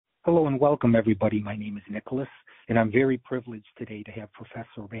Hello and welcome, everybody. My name is Nikolas, and I'm very privileged today to have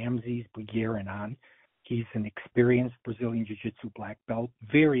Professor Ramses Bugarin on. He's an experienced Brazilian Jiu-Jitsu black belt,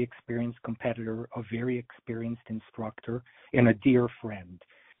 very experienced competitor, a very experienced instructor, and a dear friend.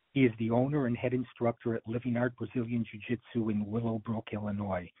 He is the owner and head instructor at Living Art Brazilian Jiu-Jitsu in Willowbrook,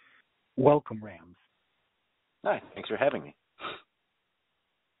 Illinois. Welcome, Rams. Hi, thanks for having me.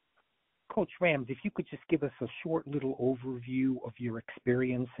 Coach Rams, if you could just give us a short little overview of your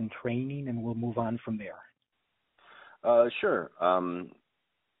experience and training, and we'll move on from there. Sure. I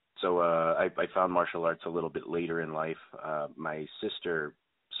found martial arts a little bit later in life. My sister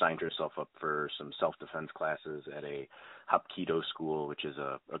signed herself up for some self-defense classes at a Hapkido school, which is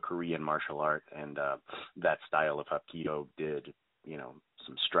a Korean martial art, and that style of Hapkido did,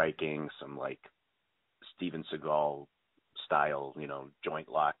 some striking, some like Steven Seagal style, joint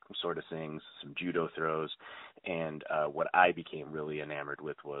lock sort of things, some judo throws. And what I became really enamored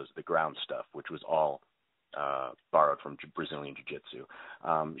with was the ground stuff, which was all borrowed from Brazilian Jiu-Jitsu.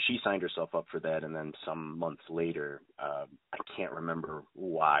 She signed herself up for that, and then some months later, I can't remember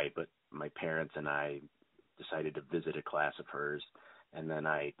why, but my parents and I decided to visit a class of hers, and then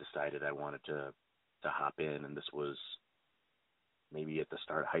I decided I wanted to hop in, and this was maybe at the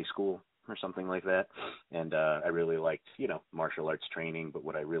start of high school or something like that. And I really liked, martial arts training, but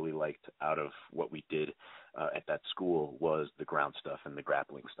what I really liked out of what we did at that school was the ground stuff and the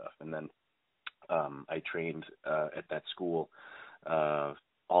grappling stuff. And then I trained at that school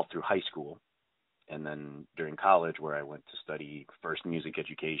all through high school. And then during college, where I went to study first music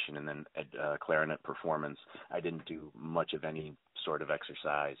education and then clarinet performance, I didn't do much of any sort of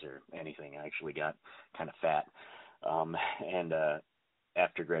exercise or anything. I actually got kind of fat.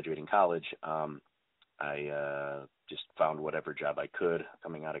 After graduating college, I just found whatever job I could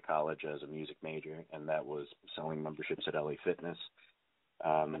coming out of college as a music major, and that was selling memberships at LA Fitness.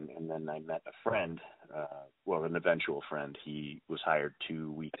 And then I met a friend, an eventual friend. He was hired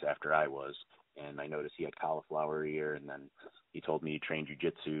 2 weeks after I was, and I noticed he had cauliflower ear, and then he told me he trained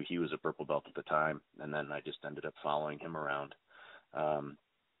jiu-jitsu. He was a purple belt at the time, and then I just ended up following him around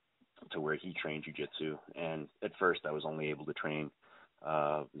to where he trained jiu-jitsu. And at first I was only able to train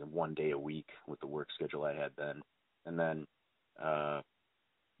 1 day a week with the work schedule I had then. And then the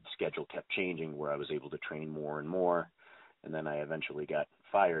schedule kept changing where I was able to train more and more. And then I eventually got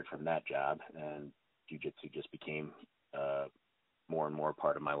fired from that job, and jiu-jitsu just became more and more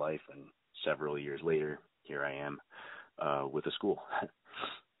part of my life. And several years later, here I am with a school.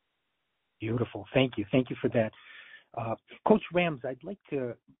 Beautiful. Thank you. Thank you for that. Coach Rams, I'd like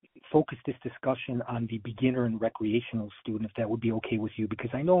to focus this discussion on the beginner and recreational student, if that would be okay with you, because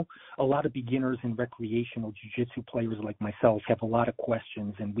I know a lot of beginners and recreational jiu-jitsu players like myself have a lot of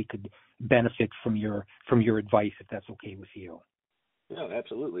questions, and we could benefit from your advice, if that's okay with you. Yeah,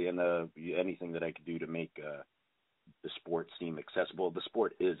 absolutely. And anything that I could do to make the sport seem accessible. The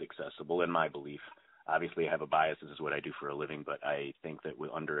sport is accessible, in my belief. Obviously, I have a bias. This is what I do for a living, but I think that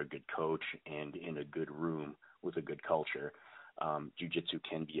under a good coach and in a good room with a good culture, jiu-jitsu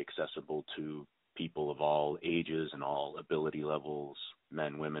can be accessible to people of all ages and all ability levels,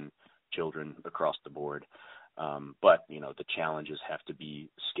 men, women, children, across the board. But the challenges have to be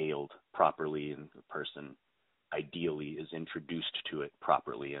scaled properly, and the person ideally is introduced to it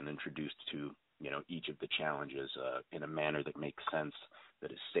properly and introduced to, each of the challenges in a manner that makes sense,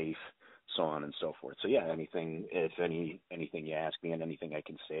 that is safe, so on and so forth. So yeah, anything you ask me and anything I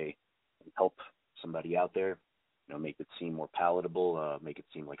can say help somebody out there, make it seem more palatable, make it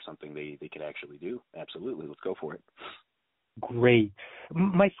seem like something they could actually do. Absolutely. Let's go for it. Great.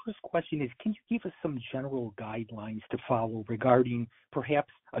 My first question is, can you give us some general guidelines to follow regarding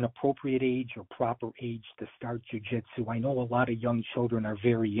perhaps an appropriate age or proper age to start jiu-jitsu? I know a lot of young children are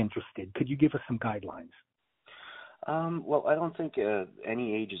very interested. Could you give us some guidelines? Well, I don't think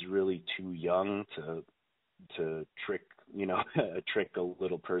any age is really too young to trick, trick a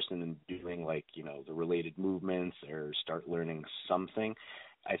little person in doing the related movements or start learning something.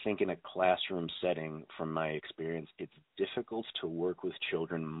 I think in a classroom setting, from my experience, it's difficult to work with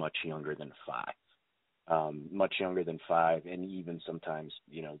children much younger than 5. And even sometimes,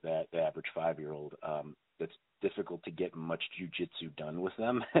 the average 5-year-old, that's difficult to get much jiu-jitsu done with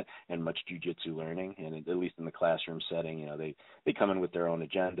them and much jiu-jitsu learning. And at least in the classroom setting, they come in with their own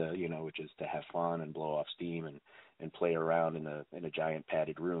agenda, which is to have fun and blow off steam and play around in a giant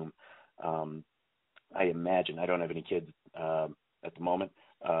padded room. I imagine, I don't have any kids at the moment.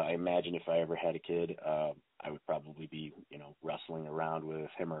 I imagine if I ever had a kid, I would probably be, wrestling around with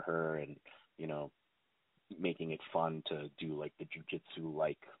him or her and, making it fun to do like the jiu-jitsu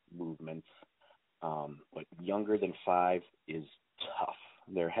like movements. But younger than 5 is tough.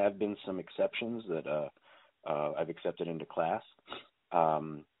 There have been some exceptions that I've accepted into class.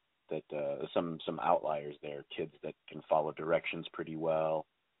 Some outliers there, kids that can follow directions pretty well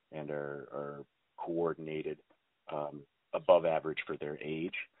and are coordinated, above average for their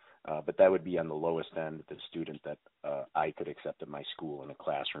age. But that would be on the lowest end, the student that I could accept at my school in a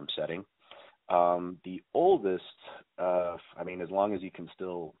classroom setting. The oldest, as long as you can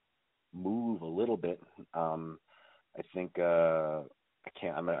still move a little bit, I think I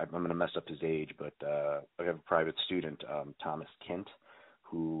can't. I'm going to mess up his age, but I have a private student, Thomas Kent,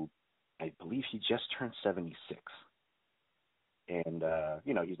 who I believe he just turned 76. And,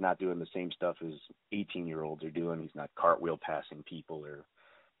 he's not doing the same stuff as 18-year-olds are doing. He's not cartwheel passing people or,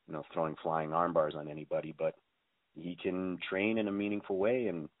 throwing flying arm bars on anybody, but he can train in a meaningful way,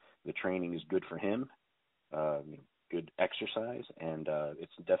 and the training is good for him, good exercise, and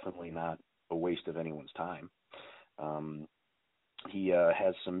it's definitely not a waste of anyone's time. He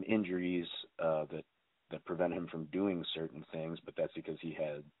has some injuries that prevent him from doing certain things, but that's because he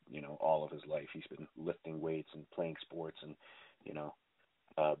had, all of his life he's been lifting weights and playing sports and,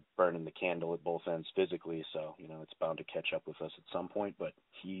 burning the candle at both ends physically. So, it's bound to catch up with us at some point, but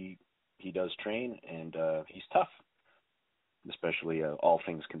he does train, and he's tough, especially all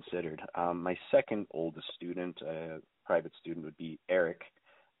things considered. My second oldest student, private student, would be Eric.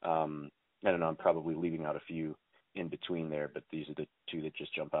 I don't know, I'm probably leaving out a few in between there, but these are the two that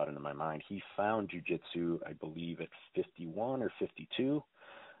just jump out into my mind. He found jiu-jitsu, I believe, at 51 or 52,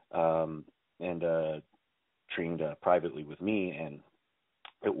 and trained privately with me, and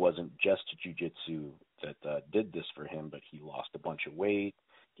it wasn't just jiu-jitsu that did this for him, but he lost a bunch of weight,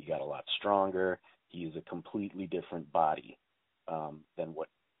 he got a lot stronger, he is a completely different body than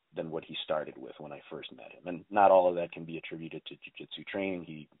what he started with when I first met him. And not all of that can be attributed to jiu-jitsu training.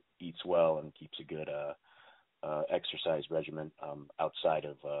 He eats well and keeps a good exercise regimen outside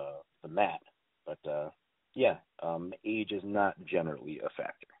of the mat. But age is not generally a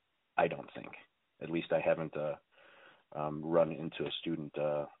factor, I don't think. At least I haven't run into a student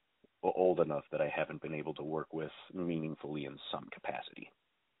old enough that I haven't been able to work with meaningfully in some capacity.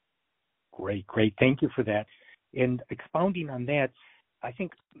 Great. Thank you for that. And expounding on that, I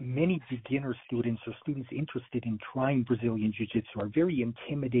think many beginner students or students interested in trying Brazilian Jiu-Jitsu are very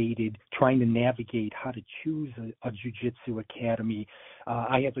intimidated trying to navigate how to choose a Jiu-Jitsu academy.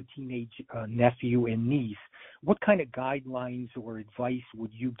 I have a teenage nephew and niece. What kind of guidelines or advice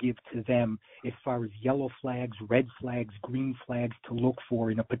would you give to them as far as yellow flags, red flags, green flags to look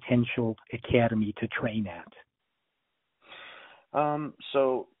for in a potential academy to train at?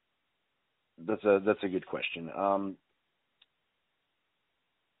 So that's a good question.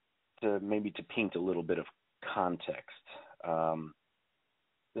 To paint a little bit of context.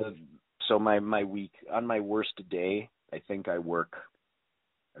 So my week, on my worst day, I think I work,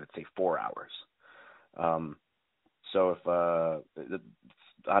 let's say, 4 hours. So if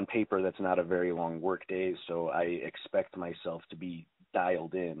on paper that's not a very long work day, so I expect myself to be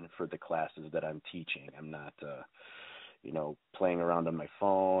dialed in for the classes that I'm teaching. I'm not, playing around on my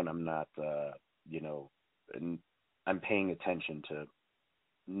phone. I'm not, I'm paying attention to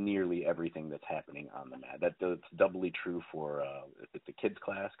nearly everything that's happening on the mat. That's doubly true for the kids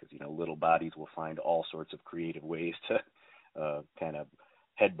class, because little bodies will find all sorts of creative ways to kind of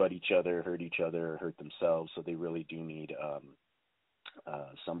headbutt each other, hurt each other, hurt themselves. So they really do need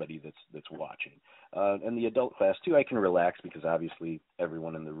somebody that's watching. And the adult class too, I can relax because obviously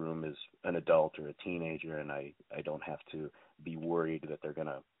everyone in the room is an adult or a teenager, and I don't have to be worried that they're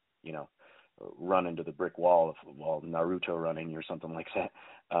gonna run into the brick wall while Naruto running or something like that.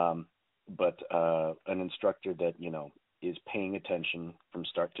 But an instructor that, is paying attention from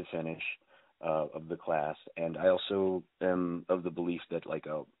start to finish of the class. And I also am of the belief that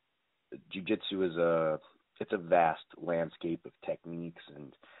jiu-jitsu is it's a vast landscape of techniques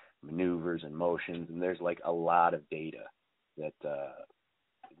and maneuvers and motions, and there's a lot of data that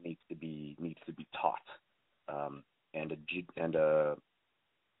needs to be taught.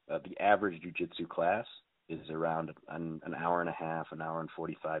 The average jiu-jitsu class is around an hour and a half, an hour and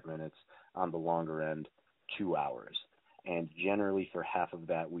 45 minutes, on the longer end, 2 hours. And generally for half of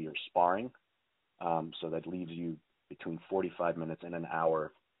that, we are sparring. So that leaves you between 45 minutes and an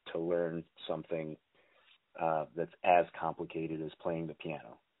hour to learn something that's as complicated as playing the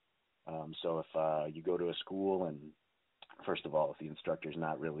piano. So if you go to a school and, first of all, if the instructor's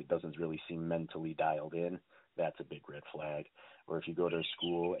doesn't really seem mentally dialed in, that's a big red flag. Or if you go to a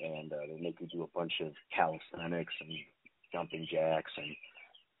school and they make you do a bunch of calisthenics and jumping jacks, and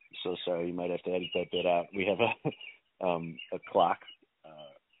I'm so sorry, you might have to edit that bit out. We have a clock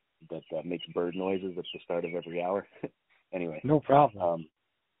that makes bird noises at the start of every hour. Anyway. No problem.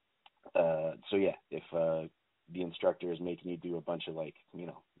 So yeah, if the instructor is making you do a bunch of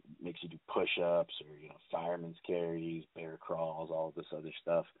makes you do push-ups or fireman's carries, bear crawls, all of this other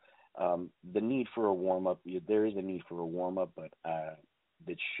stuff, the need for a warm-up, there is a need for a warm-up, but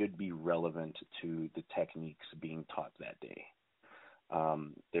that should be relevant to the techniques being taught that day.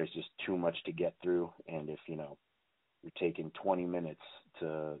 There's just too much to get through, and if you're taking 20 minutes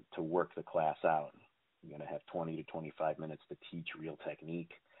to work the class out, you're going to have 20 to 25 minutes to teach real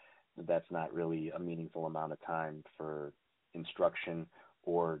technique. That's not really a meaningful amount of time for instruction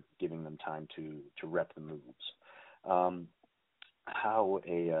or giving them time to rep the moves. How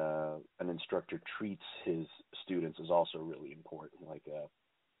an instructor treats his students is also really important. Like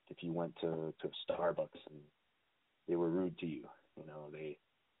if you went to Starbucks and they were rude to you,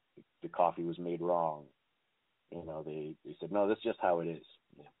 the coffee was made wrong, they said, no, that's just how it is.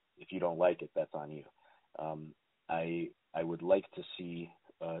 If you don't like it, that's on you. I would like to see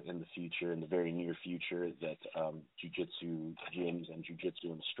in the future, in the very near future, that jiu-jitsu gyms and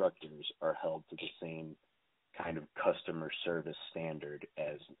jiu-jitsu instructors are held to the same kind of customer service standard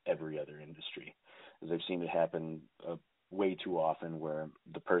as every other industry. As I've seen it happen way too often, where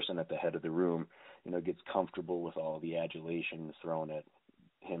the person at the head of the room, gets comfortable with all the adulation thrown at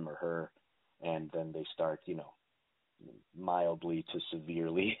him or her, and then they start, mildly to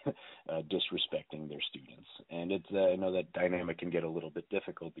severely disrespecting their students. And it's I know that dynamic can get a little bit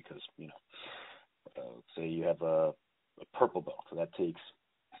difficult because, say you have a purple belt, so that takes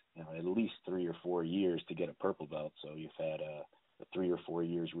at least 3 or 4 years to get a purple belt. So you've had a 3 or 4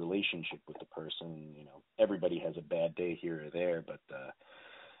 years relationship with the person. Everybody has a bad day here or there, but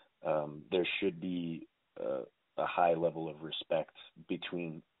there should be a high level of respect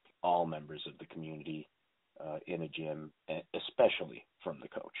between all members of the community in a gym, especially from the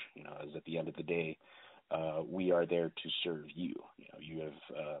coach. As at the end of the day, we are there to serve you. You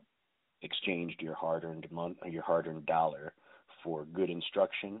have exchanged your hard-earned your hard-earned dollar for good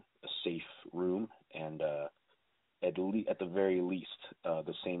instruction, a safe room, and at the very least,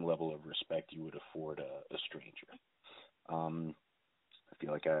 the same level of respect you would afford a stranger. I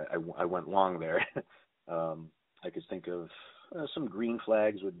feel like I went long there. I could think of some green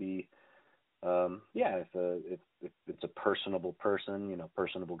flags would be, if it's a personable person,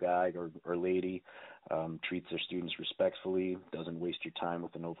 personable guy or lady, treats their students respectfully, doesn't waste your time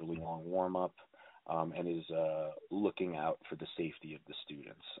with an overly long warm-up, and is looking out for the safety of the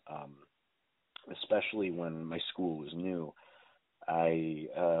students. Especially when my school was new, I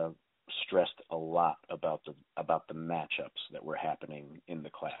stressed a lot about the matchups that were happening in the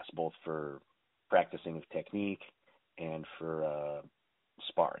class, both for practicing of technique and for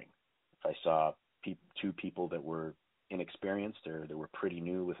sparring. If I saw two people that were inexperienced or that were pretty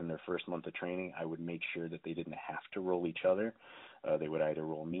new within their first month of training, I would make sure that they didn't have to roll each other. They would either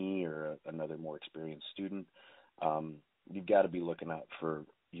roll me or another more experienced student. You've got to be looking out for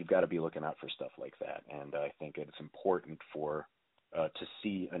stuff like that, and I think it's important to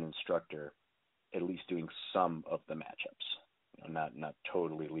see an instructor at least doing some of the matchups, not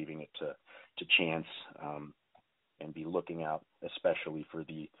totally leaving it to chance, and be looking out especially for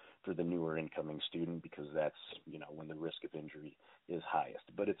the newer incoming student, because that's when the risk of injury is highest.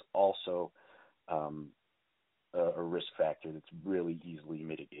 But it's also a risk factor that's really easily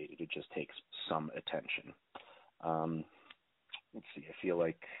mitigated. It just takes some attention. Let's see. I feel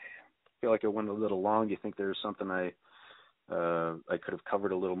like I went a little long. Do you think there's something I could have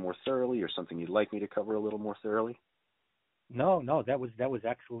covered a little more thoroughly, or something you'd like me to cover a little more thoroughly? No, that was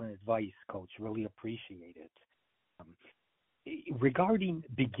excellent advice, Coach. Really appreciate it. Regarding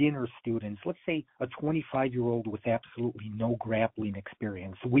beginner students, let's say a 25-year-old with absolutely no grappling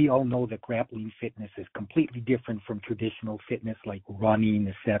experience. We all know that grappling fitness is completely different from traditional fitness like running,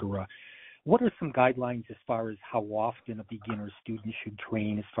 etc. What are some guidelines as far as how often a beginner student should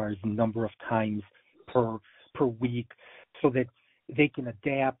train, as far as the number of times per week, so that they can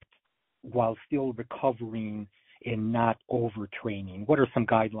adapt while still recovering and not overtraining? What are some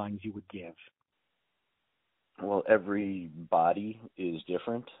guidelines you would give? Well, every body is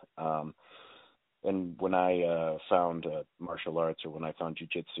different. And when I found martial arts, or when I found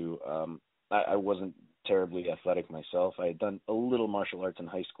jiu-jitsu, I wasn't terribly athletic myself. I had done a little martial arts in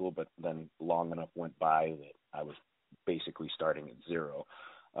high school, but then long enough went by that I was basically starting at zero.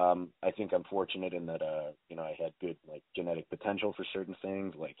 I think I'm fortunate in that, I had good genetic potential for certain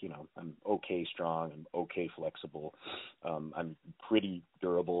things. I'm okay strong, I'm okay flexible, I'm pretty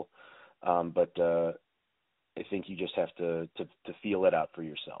durable, but I think you just have to feel it out for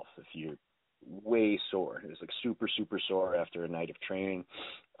yourself. If way sore. It was like super, super sore after a night of training.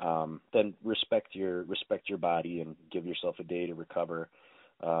 Then respect your body and give yourself a day to recover.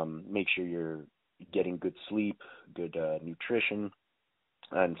 Make sure you're getting good sleep, good nutrition.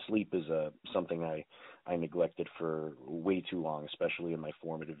 And sleep is something I neglected for way too long, especially in my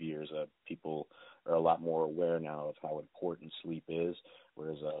formative years. People are a lot more aware now of how important sleep is,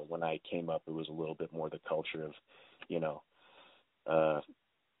 whereas when I came up, it was a little bit more the culture of, uh,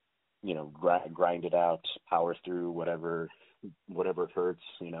 grind it out, power through whatever hurts,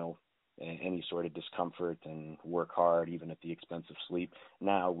 any sort of discomfort, and work hard even at the expense of sleep.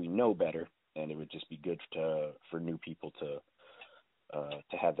 Now we know better, and it would just be good for new people to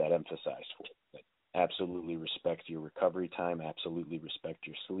have that emphasized for. But absolutely respect your recovery time, absolutely respect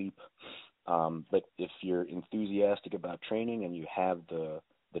your sleep. But if you're enthusiastic about training and you have the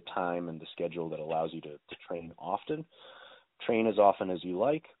time and the schedule that allows you to train often, train as often as you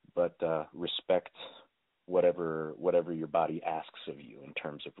like, but respect whatever your body asks of you in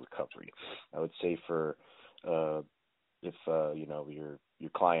terms of recovery. I would say for if your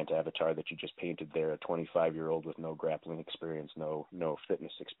client avatar that you just painted there, a 25-year-old with no grappling experience, no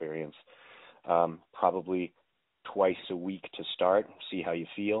fitness experience, probably twice a week to start, see how you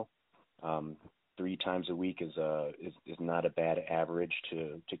feel. 3 times a week is not a bad average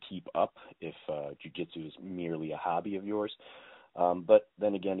to keep up if jiu-jitsu is merely a hobby of yours. But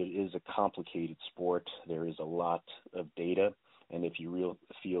then again, it is a complicated sport. There is a lot of data, and if you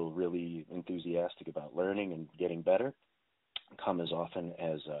feel really enthusiastic about learning and getting better, come as often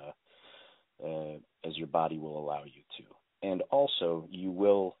as your body will allow you to. And also, you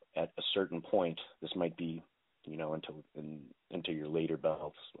will at a certain point, this might be into your later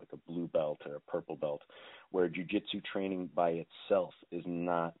belts, like a blue belt or a purple belt, where jiu-jitsu training by itself is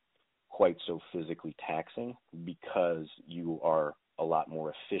not quite so physically taxing because you are a lot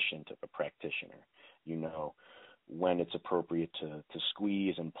more efficient of a practitioner. You know when it's appropriate to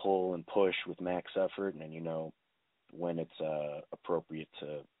squeeze and pull and push with max effort, and then you know when it's appropriate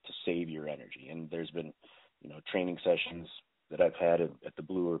to save your energy. And there's been training sessions that I've had at the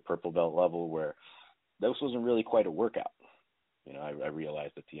blue or purple belt level where this wasn't really quite a workout. I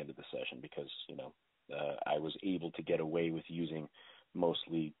realized at the end of the session because, I was able to get away with using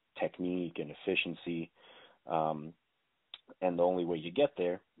mostly technique and efficiency. And the only way you get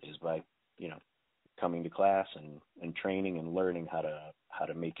there is by, coming to class and training and learning how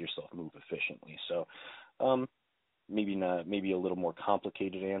to make yourself move efficiently. So maybe a little more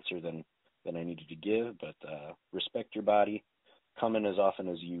complicated answer than I needed to give, but respect your body. Come in as often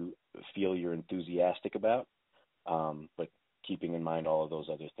as you feel you're enthusiastic about, but keeping in mind all of those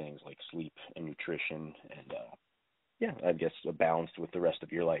other things like sleep and nutrition and, I guess balanced with the rest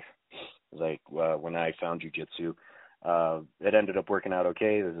of your life. Like when I found jiu-jitsu, it ended up working out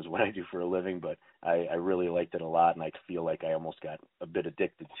okay. This is what I do for a living, but I really liked it a lot, and I feel like I almost got a bit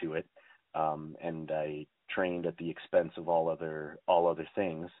addicted to it. And I trained at the expense of all other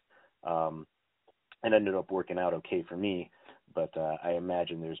things, and ended up working out okay for me. But I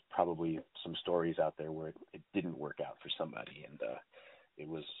imagine there's probably some stories out there where it didn't work out for somebody, and it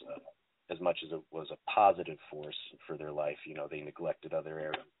was as much as it was a positive force for their life, they neglected other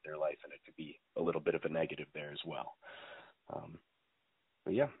areas of their life, and it could be a little bit of a negative there as well.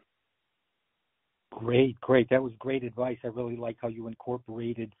 But yeah. Great. That was great advice. I really like how you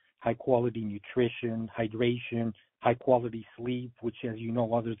incorporated high-quality nutrition, hydration, high-quality sleep, which, as you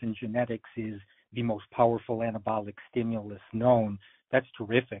know, other than genetics, is the most powerful anabolic stimulus known. That's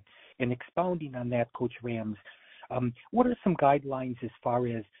terrific. And expounding on that, Coach Rams, what are some guidelines as far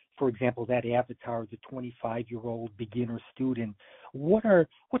as, for example, that avatar, the 25-year-old beginner student?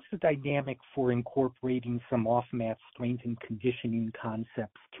 What's the dynamic for incorporating some off-mat strength and conditioning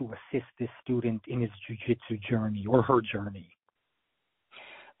concepts to assist this student in his jiu-jitsu journey or her journey?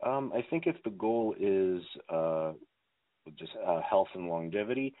 I think if the goal is just health and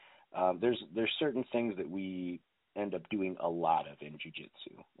longevity, there's certain things that we end up doing a lot of in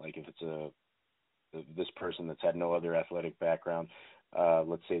jiu-jitsu. Like if it's this person that's had no other athletic background,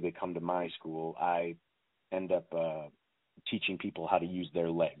 let's say they come to my school, I end up teaching people how to use their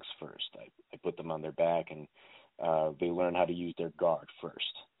legs first. I put them on their back, and they learn how to use their guard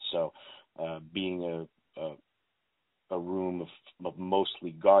first. So being a room of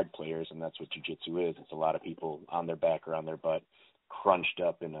mostly guard players, and that's what jiu-jitsu is. It's a lot of people on their back or on their butt, crunched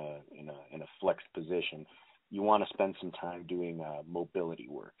up in a flexed position. You want to spend some time doing mobility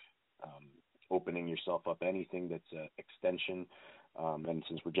work, opening yourself up, anything that's extension. And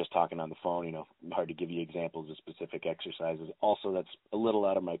since we're just talking on the phone, hard to give you examples of specific exercises. Also, that's a little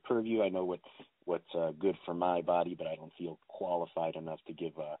out of my purview. I know what's good for my body, but I don't feel qualified enough to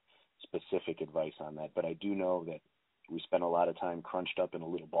give specific advice on that, but I do know that we spend a lot of time crunched up in a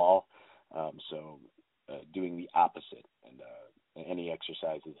little ball. So doing the opposite and any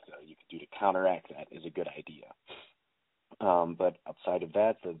exercises you can do to counteract that is a good idea. But outside of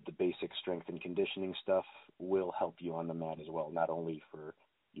that, the basic strength and conditioning stuff will help you on the mat as well, not only for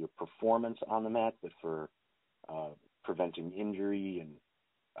your performance on the mat, but for preventing injury and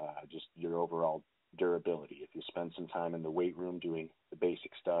just your overall durability. If you spend some time in the weight room doing the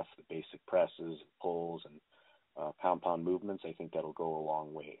basic stuff, the basic presses, pulls, and compound movements, I think that'll go a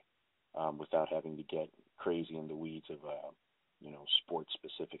long way without having to get crazy in the weeds of,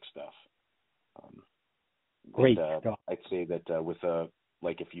 sport-specific stuff. Great. I'd say that with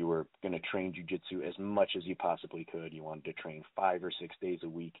like if you were going to train jiu-jitsu as much as you possibly could, you wanted to train 5 or 6 days a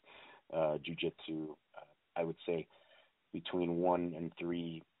week, jiu-jitsu, I would say between 1 and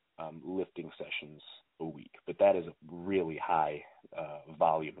 3 lifting sessions a week. But that is a really high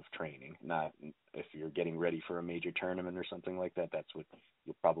volume of training. Not if you're getting ready for a major tournament or something like that, that's what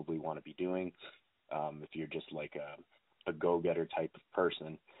you'll probably want to be doing. If you're just like a go-getter type of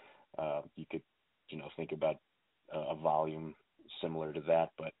person, you could, think about a volume similar to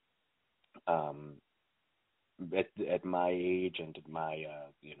that. But at my age and at my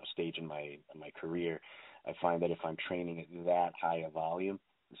stage in my career, I find that if I'm training at that high a volume,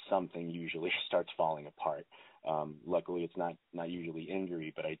 something usually starts falling apart. Luckily, it's not usually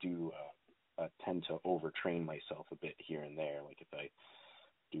injury, but I do tend to overtrain myself a bit here and there. Like if I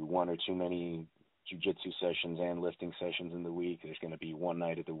do one or too many jiu-jitsu sessions and lifting sessions in the week, there's going to be one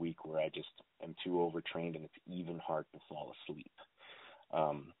night of the week where I just am too overtrained and it's even hard to fall asleep.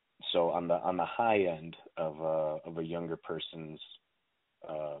 So on the high end of a younger person's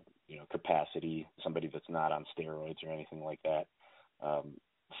capacity, somebody that's not on steroids or anything like that,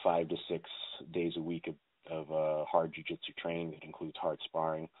 5 to 6 days a week of hard jiu-jitsu training that includes hard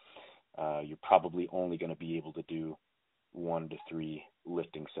sparring, you're probably only going to be able to do 1 to 3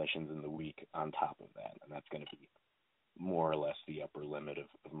 lifting sessions in the week on top of that, and that's going to be more or less the upper limit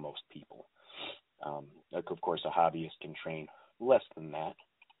of most people. Of course, a hobbyist can train less than that,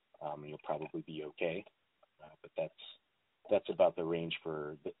 and you'll probably be okay, but that's about the range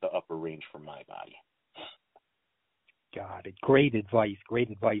for the upper range for my body. Got it. Great advice.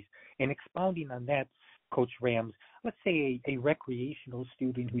 And expounding on that, Coach Rams, let's say a recreational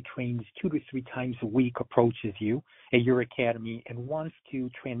student who trains 2 to 3 times a week approaches you at your academy and wants to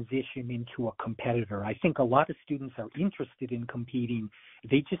transition into a competitor. I think a lot of students are interested in competing.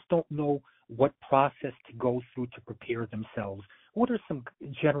 They just don't know what process to go through to prepare themselves. What are some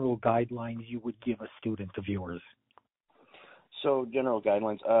general guidelines you would give a student of yours? So general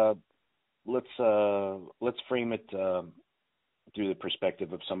guidelines, let's frame it through the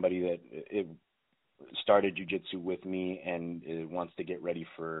perspective of somebody that started jiu-jitsu with me and wants to get ready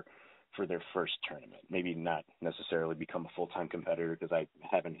for their first tournament. Maybe not necessarily become a full-time competitor, because I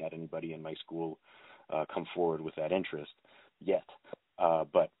haven't had anybody in my school come forward with that interest yet.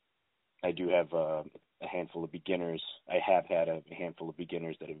 But I do have a handful of beginners. I have had a handful of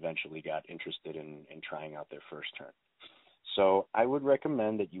beginners that eventually got interested in trying out their first turn. So I would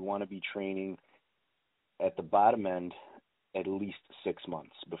recommend that you want to be training at the bottom end at least 6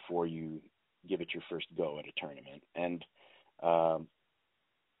 months before you give it your first go at a tournament, and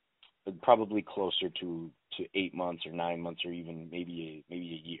probably closer to 8 months or 9 months or even maybe a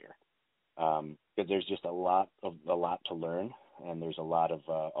year, because there's just a lot to learn, and there's a lot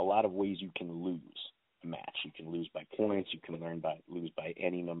of ways you can lose a match. You can lose by points. You can lose by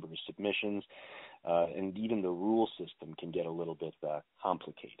any number of submissions, and even the rule system can get a little bit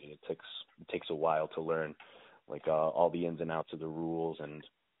complicated. It takes a while to learn, like all the ins and outs of the rules, and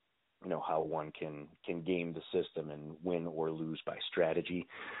how one can game the system and win or lose by strategy.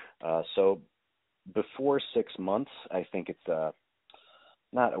 So before 6 months, I think it's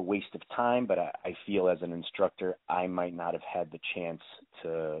not a waste of time, but I feel as an instructor, I might not have had the chance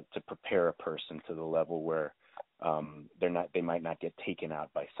to prepare a person to the level where they might not get taken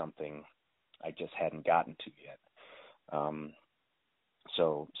out by something I just hadn't gotten to yet.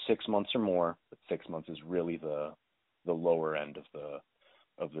 So 6 months or more, but 6 months is really the lower end of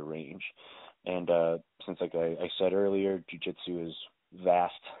the range. And since, like I said earlier, jiu-jitsu is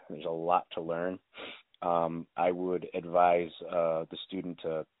vast. There's a lot to learn. I would advise the student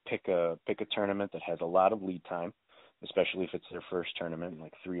to pick a tournament that has a lot of lead time, especially if it's their first tournament,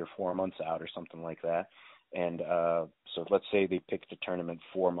 like 3 or 4 months out or something like that. And so let's say they picked the tournament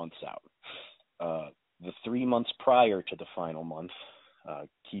 4 months out. The 3 months prior to the final month,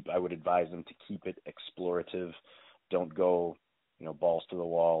 I would advise them to keep it explorative. Don't go balls to the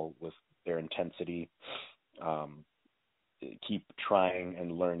wall with their intensity. keep trying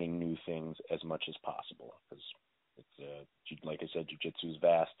and learning new things as much as possible, because it's like I said, jiu-jitsu is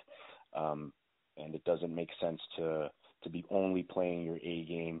vast, and it doesn't make sense to be only playing your A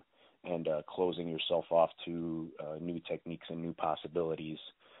game and closing yourself off to new techniques and new possibilities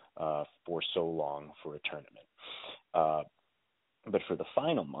for so long for a tournament. But for the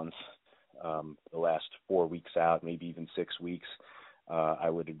final month, the last 4 weeks out, maybe even 6 weeks, I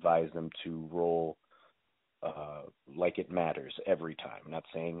would advise them to roll like it matters every time. I'm not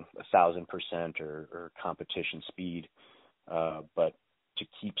saying 1,000% or competition speed, but to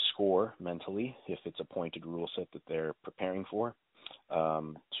keep score mentally, if it's a pointed rule set that they're preparing for,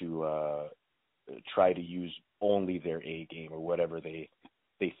 to try to use only their A game or whatever they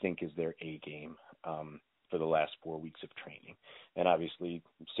think is their A game for the last 4 weeks of training. And obviously,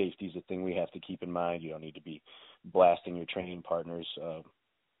 safety is a thing we have to keep in mind. You don't need to be blasting your training partners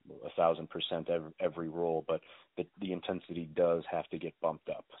 1,000% every roll, but the intensity does have to get bumped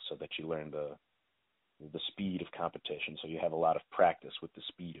up so that you learn the speed of competition. So you have a lot of practice with the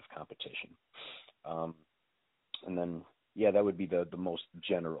speed of competition. And then, yeah, that would be the most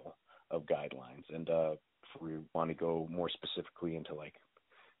general of guidelines. And if we want to go more specifically into like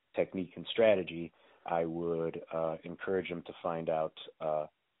technique and strategy, I would encourage them to find out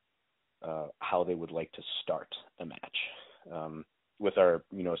how they would like to start a match. With our,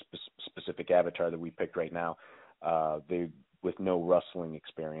 specific avatar that we picked right now, they with no wrestling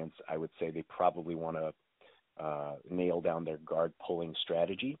experience, I would say they probably want to nail down their guard pulling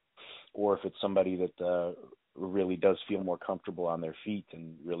strategy. Or if it's somebody that really does feel more comfortable on their feet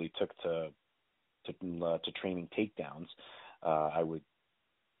and really took to training takedowns, I would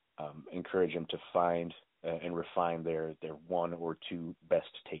encourage them to find and refine their one or two best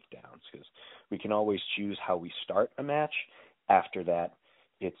takedowns, because we can always choose how we start a match. After that,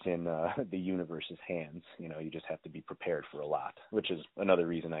 it's in the universe's hands. You just have to be prepared for a lot, which is another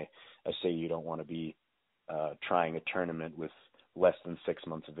reason I say you don't want to be trying a tournament with less than 6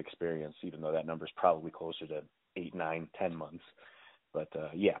 months of experience, even though that number is probably closer to 8, 9, 10 months. But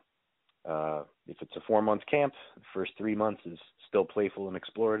if it's a 4-month camp, the first 3 months is still playful and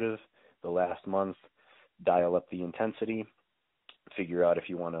explorative. The last month, dial up the intensity, figure out if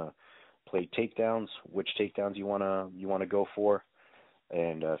you want to play takedowns, which takedowns you want to go for,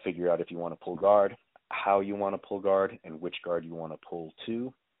 and figure out if you want to pull guard, how you want to pull guard, and which guard you want to pull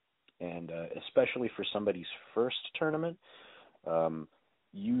to. And especially for somebody's first tournament,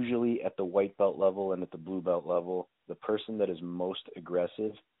 usually at the white belt level and at the blue belt level, the person that is most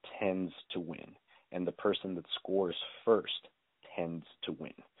aggressive tends to win, and the person that scores first tends to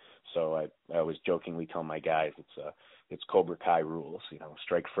win. So I always jokingly tell my guys it's Cobra Kai rules.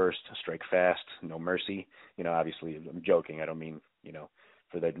 Strike first, strike fast, no mercy. Obviously I'm joking. I don't mean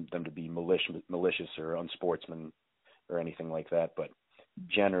for them to be malicious or unsportsman or anything like that. But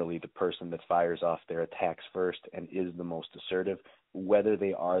generally, the person that fires off their attacks first and is the most assertive, whether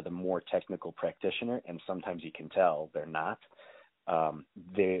they are the more technical practitioner, and sometimes you can tell they're not,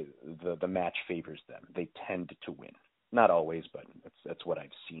 the match favors them. They tend to win. Not always, but that's what I've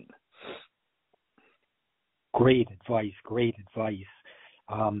seen. Great advice.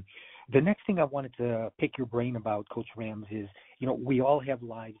 The next thing I wanted to pick your brain about, Coach Rams, is, we all have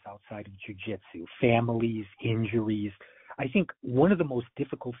lives outside of jiu-jitsu, families, injuries. I think one of the most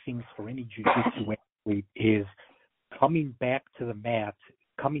difficult things for any jiu-jitsu athlete is coming back to the mat,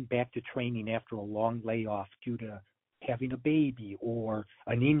 coming back to training after a long layoff due to having a baby or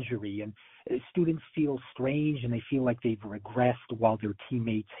an injury. And students feel strange and they feel like they've regressed while their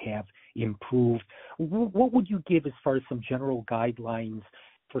teammates have improved. What would you give as far as some general guidelines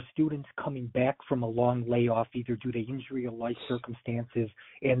for students coming back from a long layoff, either due to injury or life circumstances,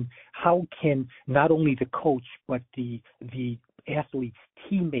 and how can not only the coach but the athlete's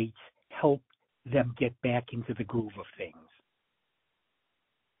teammates help them get back into the groove of things?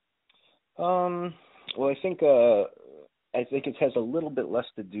 Well, I think it has a little bit less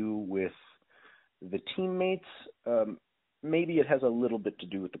to do with the teammates. Maybe it has a little bit to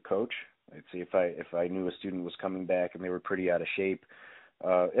do with the coach. I'd say if I knew a student was coming back and they were pretty out of shape.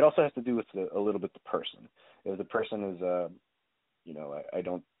 It also has to do with a little bit the person. If the person is, I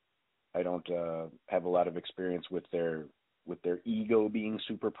don't have a lot of experience with their ego being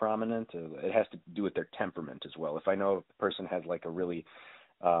super prominent. It has to do with their temperament as well. If I know the person has like a really,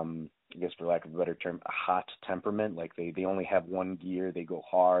 I guess for lack of a better term, a hot temperament, like they only have one gear, they go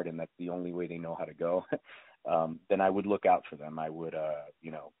hard, and that's the only way they know how to go, then I would look out for them. I would,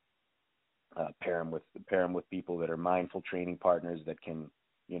 pair them with people that are mindful training partners that can,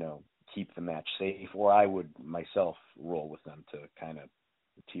 keep the match safe, or I would myself roll with them to kind of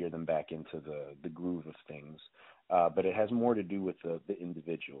tear them back into the groove of things. But it has more to do with the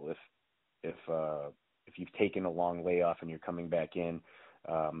individual. If you've taken a long layoff and you're coming back in,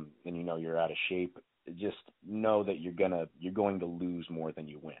 and you know you're out of shape, just know that you're going to lose more than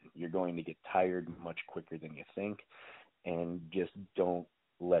you win. You're going to get tired much quicker than you think, and just don't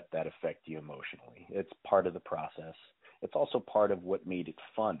let that affect you emotionally. It's part of the process. It's also part of what made it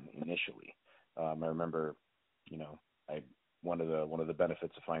fun initially. I remember, you know, one of the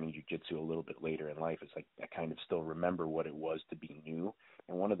benefits of finding jiu-jitsu a little bit later in life is like I kind of still remember what it was to be new,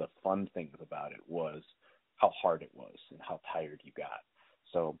 and one of the fun things about it was how hard it was and how tired you got.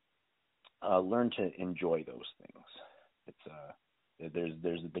 So learn to enjoy those things. It's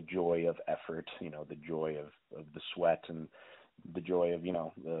there's the joy of effort, you know, the joy of the sweat, and the joy of, you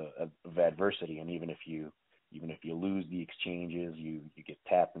know, of adversity. And even if you lose the exchanges, you get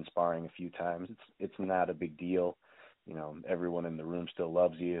tapped in sparring a few times, it's not a big deal. You know, everyone in the room still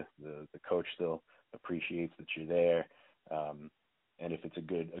loves you. The coach still appreciates that you're there. And if it's a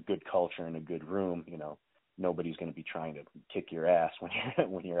good culture and a good room, you know, nobody's going to be trying to kick your ass when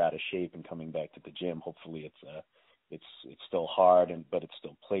you're out of shape and coming back to the gym. Hopefully it's still hard, but it's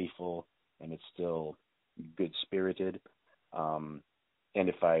still playful, and it's still good spirited. As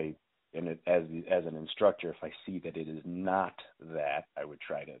an instructor, if I see that it is not that, I would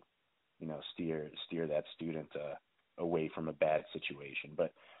try to, you know, steer that student away from a bad situation.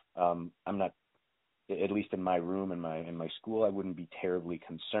 But I'm not, at least in my room, in my school, I wouldn't be terribly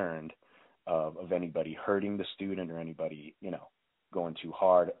concerned of anybody hurting the student or anybody, you know, going too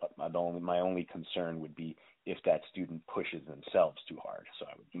hard. My only concern would be if that student pushes themselves too hard. So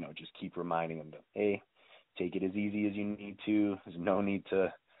I would, you know, just keep reminding them that, hey, take it as easy as you need to. There's no need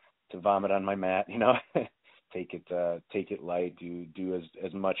to vomit on my mat, you know. Take it light. Do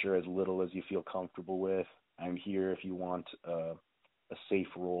as much or as little as you feel comfortable with. I'm here if you want a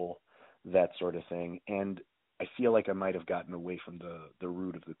safe role, that sort of thing. And I feel like I might have gotten away from the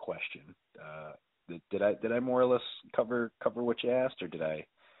root of the question. Did I more or less cover what you asked, or did I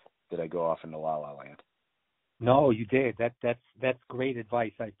go off into la la land? No, you did. That's great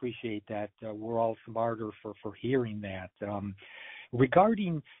advice. I appreciate that. We're all smarter for hearing that.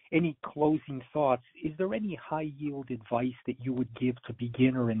 Regarding any closing thoughts, is there any high-yield advice that you would give to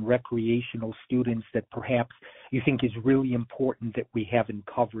beginner and recreational students that perhaps you think is really important that we haven't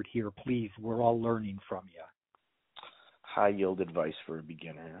covered here? Please, we're all learning from you. High-yield advice for a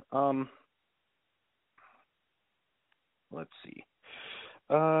beginner. Let's see.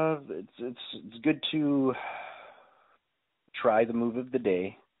 It's good to try the move of the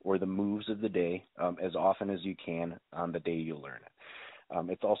day or the moves of the day as often as you can on the day you learn it.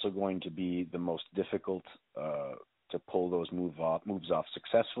 It's also going to be the most difficult to pull those moves off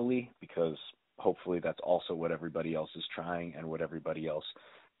successfully, because hopefully that's also what everybody else is trying and what everybody else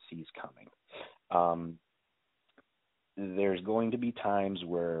sees coming. There's going to be times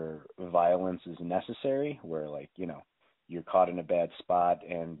where violence is necessary, where, like, you know, you're caught in a bad spot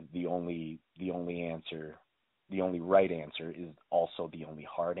and the only right answer is also the only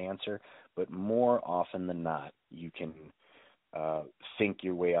hard answer. But more often than not, you can think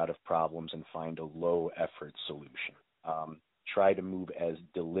your way out of problems and find a low effort solution. Try to move as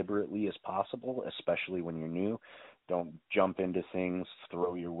deliberately as possible, especially when you're new. Don't jump into things,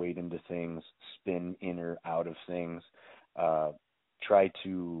 throw your weight into things, spin in or out of things. Try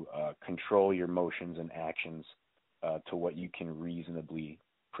to control your motions and actions to what you can reasonably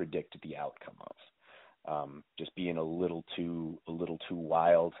predict the outcome of. Just being a little too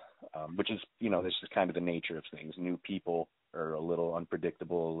wild, which is, you know, this is kind of the nature of things. New people are a little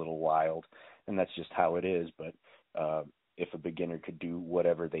unpredictable, a little wild, and that's just how it is. But if a beginner could do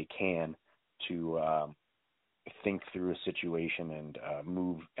whatever they can to think through a situation and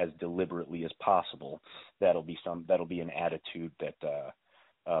move as deliberately as possible, that'll be an attitude that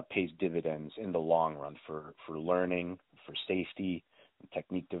pays dividends in the long run for learning, for safety,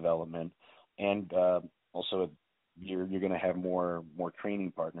 technique development, and also you're going to have more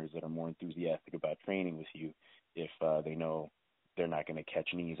training partners that are more enthusiastic about training with you if they know they're not going to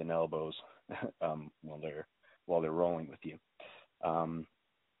catch knees and elbows while they're rolling with you.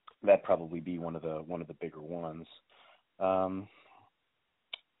 That'd probably be one of the bigger ones.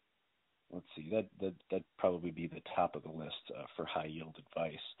 Let's see, that'd probably be the top of the list for high yield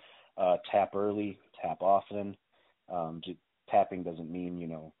advice. Tap early, tap often. Tapping doesn't mean, you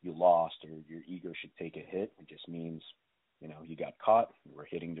know, you lost or your ego should take a hit. It just means, you know, you got caught. We're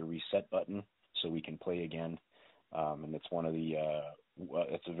hitting the reset button so we can play again. And it's one of the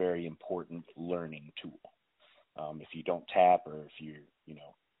it's a very important learning tool. If you don't tap, or if you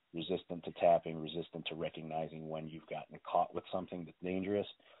resistant to tapping, resistant to recognizing when you've gotten caught with something that's dangerous,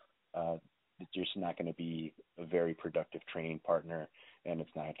 you're just not going to be a very productive training partner, and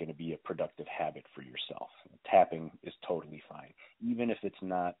it's not going to be a productive habit for yourself. Tapping is totally fine, even if it's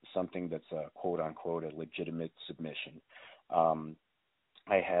not something that's a quote-unquote a legitimate submission.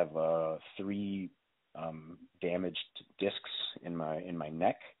 I have 3 damaged discs in my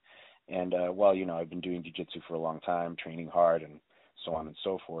neck, and while I've been doing jiu-jitsu for a long time, training hard, and so on and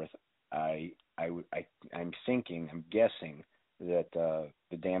so forth, I'm guessing that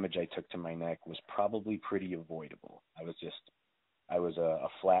the damage I took to my neck was probably pretty avoidable. I was a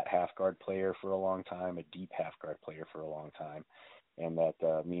flat half guard player for a long time, a deep half guard player for a long time, and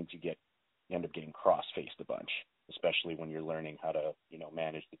that means you end up getting cross-faced a bunch, especially when you're learning how to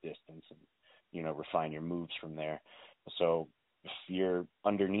manage the distance and refine your moves from there. So if you're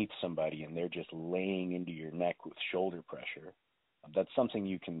underneath somebody and they're just laying into your neck with shoulder pressure, that's something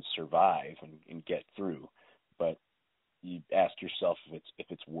you can survive and get through, but you ask yourself if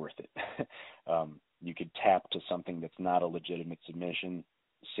it's worth it. You could tap to something that's not a legitimate submission,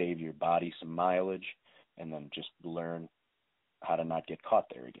 save your body some mileage, and then just learn how to not get caught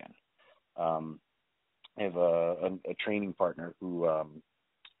there again. I have a training partner who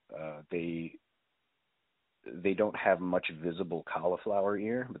they don't have much visible cauliflower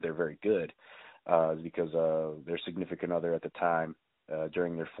ear, but they're very good because their significant other at the time,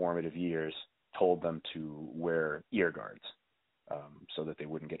 during their formative years, told them to wear ear guards so that they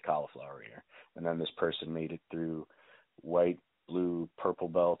wouldn't get cauliflower ear. And then this person made it through white, blue, purple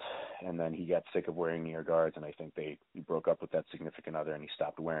belt, and then he got sick of wearing ear guards, and I think he broke up with that significant other and he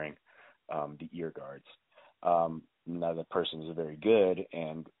stopped wearing the ear guards. Now the person is very good,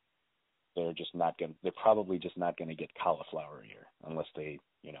 and they're probably just not going to get cauliflower ear unless they,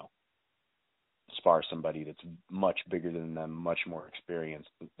 spar somebody that's much bigger than them, much more experienced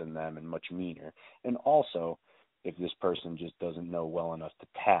than them, and much meaner. And also, if this person just doesn't know well enough to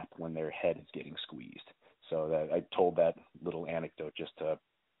tap when their head is getting squeezed. So that I told that little anecdote just to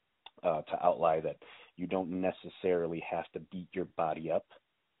outline that you don't necessarily have to beat your body up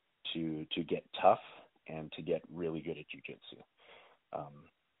to get tough and to get really good at jiu-jitsu.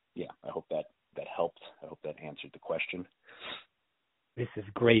 I hope that helped. I hope that answered the question. This is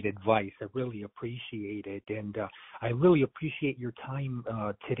great advice. I really appreciate it. And I really appreciate your time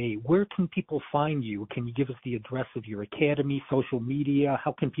today. Where can people find you? Can you give us the address of your academy, social media?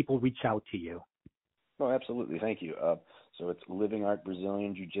 How can people reach out to you? Oh, absolutely. Thank you. So it's Living Art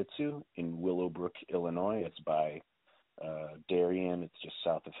Brazilian Jiu-Jitsu in Willowbrook, Illinois. It's by Darien. It's just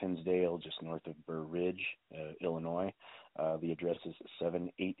south of Hinsdale, just north of Burr Ridge, Illinois. The address is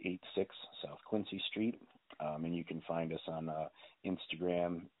 7886 South Quincy Street. And you can find us on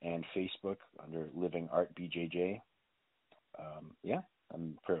Instagram and Facebook under Living Art BJJ.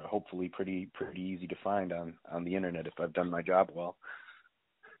 I'm hopefully pretty easy to find on the internet if I've done my job well.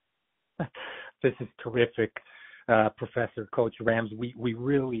 This is terrific, Professor Coach Rams. We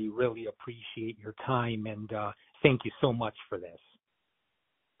really, really appreciate your time, and thank you so much for this.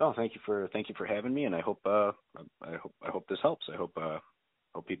 Oh, thank you for having me, and I hope this helps. I hope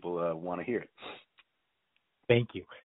people want to hear it. Thank you.